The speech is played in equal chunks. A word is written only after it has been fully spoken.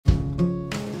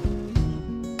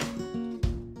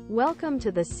Welcome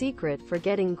to the secret for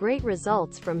getting great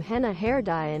results from henna hair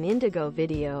dye and indigo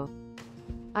video.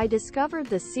 I discovered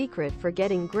the secret for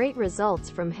getting great results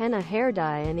from henna hair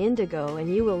dye and indigo,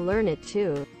 and you will learn it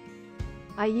too.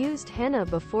 I used henna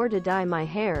before to dye my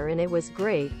hair and it was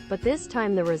great, but this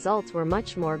time the results were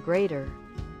much more greater.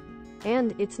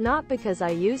 And it's not because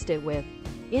I used it with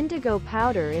indigo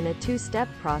powder in a two-step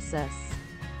process.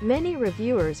 Many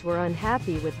reviewers were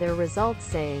unhappy with their results,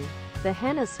 saying the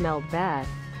henna smelled bad.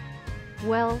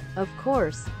 Well, of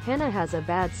course, henna has a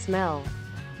bad smell.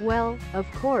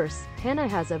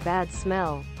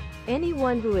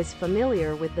 Anyone who is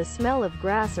familiar with the smell of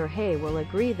grass or hay will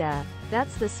agree that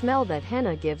that's the smell that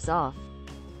henna gives off.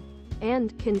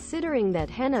 And, considering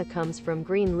that henna comes from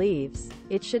green leaves,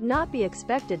 it should not be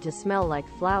expected to smell like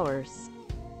flowers.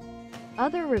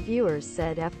 Other reviewers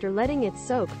said after letting it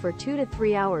soak for 2 to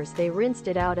 3 hours they rinsed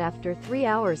it out after 3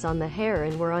 hours on the hair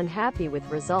and were unhappy with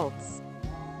results.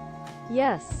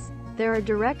 Yes, there are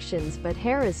directions, but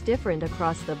hair is different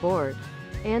across the board.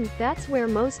 And that's where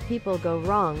most people go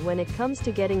wrong when it comes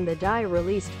to getting the dye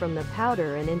released from the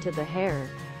powder and into the hair.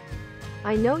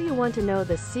 I know you want to know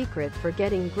the secret for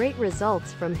getting great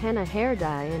results from henna hair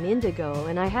dye and indigo,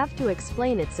 and I have to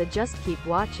explain it, so just keep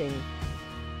watching.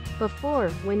 Before,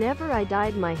 whenever I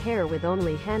dyed my hair with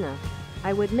only henna,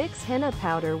 I would mix henna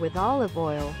powder with olive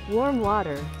oil, warm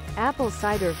water, apple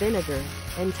cider vinegar,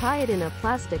 and tie it in a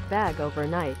plastic bag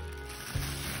overnight.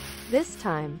 This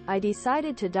time, I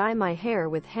decided to dye my hair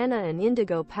with henna and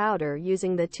indigo powder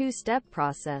using the two-step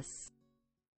process.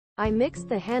 I mixed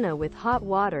the henna with hot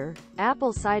water,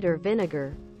 apple cider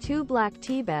vinegar, 2 black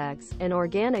tea bags, and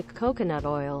organic coconut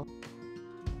oil.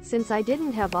 Since I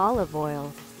didn't have olive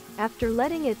oil, after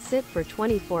letting it sit for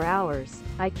 24 hours,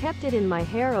 I kept it in my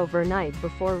hair overnight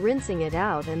before rinsing it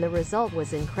out, and the result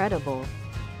was incredible.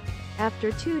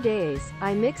 After 2 days,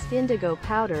 I mixed indigo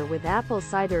powder with apple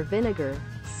cider vinegar,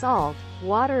 salt,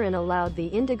 water, and allowed the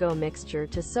indigo mixture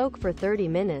to soak for 30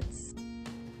 minutes.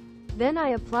 Then I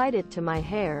applied it to my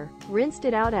hair, rinsed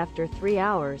it out after 3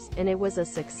 hours, and it was a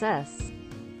success.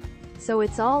 So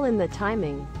it's all in the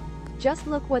timing. Just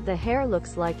look what the hair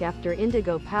looks like after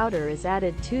indigo powder is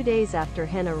added 2 days after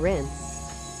henna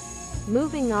rinse.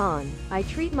 Moving on, I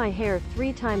treat my hair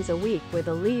 3 times a week with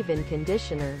a leave-in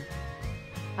conditioner.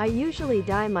 I usually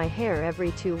dye my hair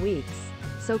every 2 weeks,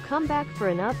 so come back for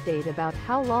an update about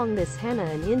how long this henna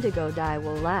and indigo dye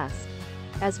will last,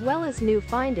 as well as new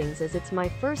findings, as it's my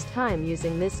first time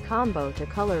using this combo to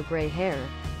color gray hair.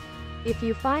 If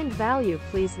you find value,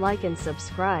 please like and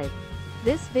subscribe.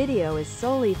 This video is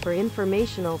solely for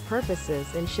informational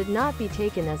purposes and should not be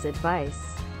taken as advice.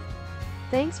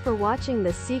 Thanks for watching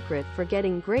the secret for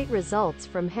getting great results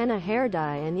from henna hair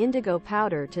dye and indigo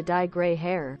powder to dye gray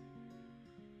hair.